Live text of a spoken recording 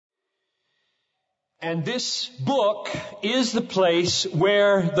And this book is the place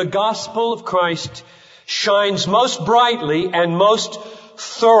where the gospel of Christ shines most brightly and most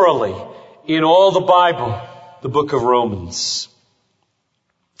thoroughly in all the Bible, the book of Romans.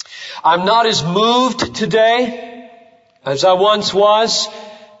 I'm not as moved today as I once was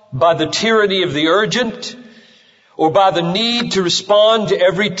by the tyranny of the urgent or by the need to respond to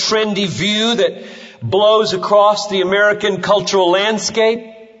every trendy view that blows across the American cultural landscape.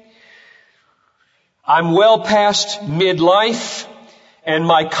 I'm well past midlife, and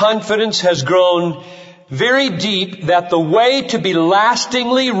my confidence has grown very deep that the way to be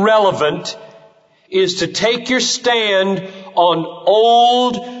lastingly relevant is to take your stand on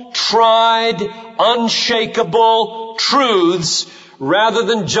old, tried, unshakable truths rather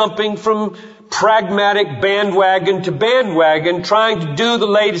than jumping from pragmatic bandwagon to bandwagon, trying to do the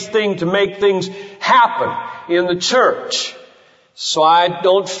latest thing to make things happen in the church. So I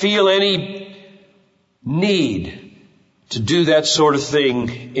don't feel any need to do that sort of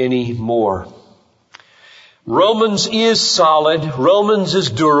thing anymore. Romans is solid. Romans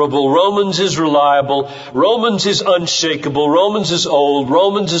is durable. Romans is reliable. Romans is unshakable. Romans is old.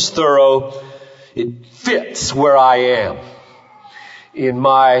 Romans is thorough. It fits where I am in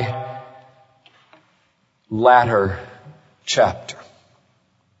my latter chapter.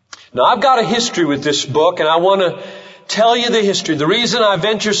 Now, I've got a history with this book, and I want to tell you the history. The reason I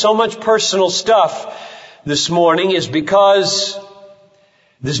venture so much personal stuff this morning is because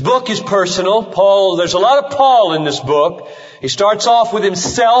this book is personal. There's a lot of Paul in this book. He starts off with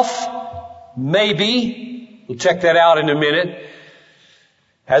himself, maybe. We'll check that out in a minute.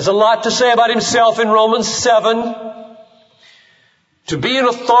 Has a lot to say about himself in Romans 7. To be an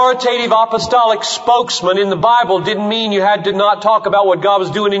authoritative apostolic spokesman in the Bible didn't mean you had to not talk about what God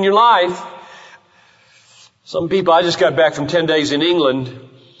was doing in your life. Some people, I just got back from 10 days in England,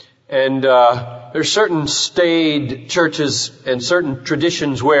 and there's certain staid churches and certain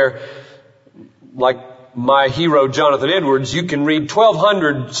traditions where, like my hero Jonathan Edwards, you can read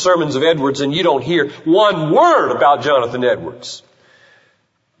 1,200 sermons of Edwards and you don't hear one word about Jonathan Edwards.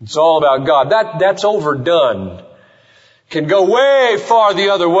 It's all about God. That's overdone. Can go way far the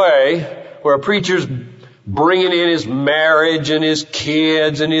other way, where a preacher's bringing in his marriage and his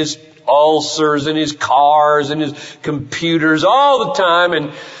kids and his ulcers and his cars and his computers all the time,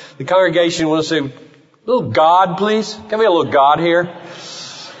 and the congregation will say, "Little God, please. Can we have a little God here?"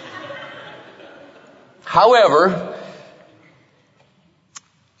 However,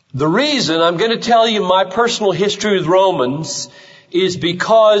 the reason I'm going to tell you my personal history with Romans is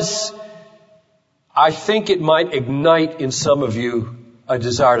because I think it might ignite in some of you a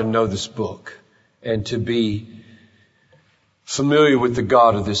desire to know this book and to be familiar with the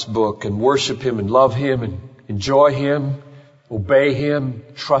God of this book and worship Him and love Him and enjoy Him, obey Him,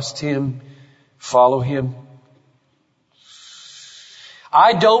 trust Him, follow Him.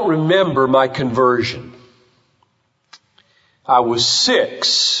 I don't remember my conversion. I was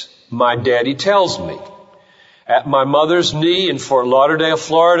 6, my daddy tells me, at my mother's knee in Fort Lauderdale,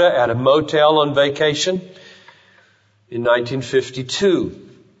 Florida, at a motel on vacation in 1952.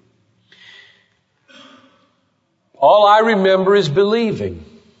 All I remember is believing.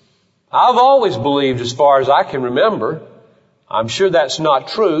 I've always believed as far as I can remember. I'm sure that's not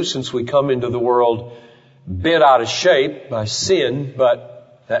true since we come into the world bent out of shape by sin,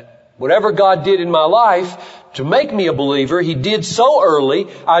 but that whatever God did in my life to make me a believer, He did so early,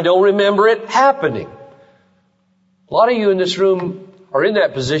 I don't remember it happening. A lot of you in this room are in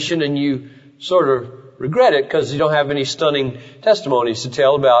that position and you sort of regret it because you don't have any stunning testimonies to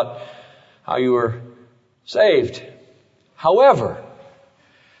tell about how you were saved. However,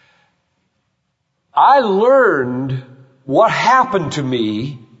 I learned what happened to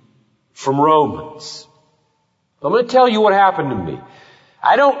me from Romans. I'm going to tell you what happened to me.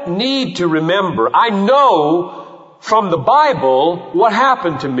 I don't need to remember. I know from the Bible what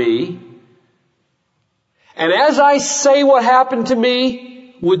happened to me. And as I say what happened to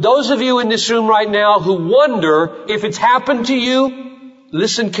me, would those of you in this room right now who wonder if it's happened to you,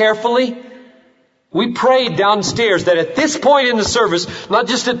 listen carefully. We prayed downstairs that at this point in the service, not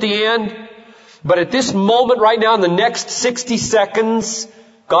just at the end, but at this moment right now in the next 60 seconds,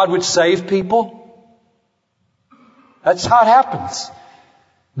 God would save people. That's how it happens.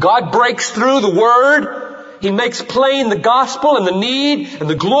 God breaks through the Word. He makes plain the gospel and the need and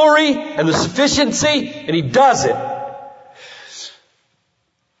the glory and the sufficiency, and He does it.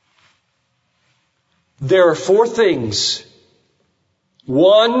 There are 4 things.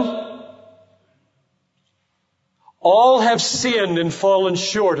 1, all have sinned and fallen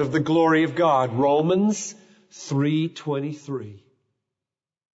short of the glory of God. Romans 3:23.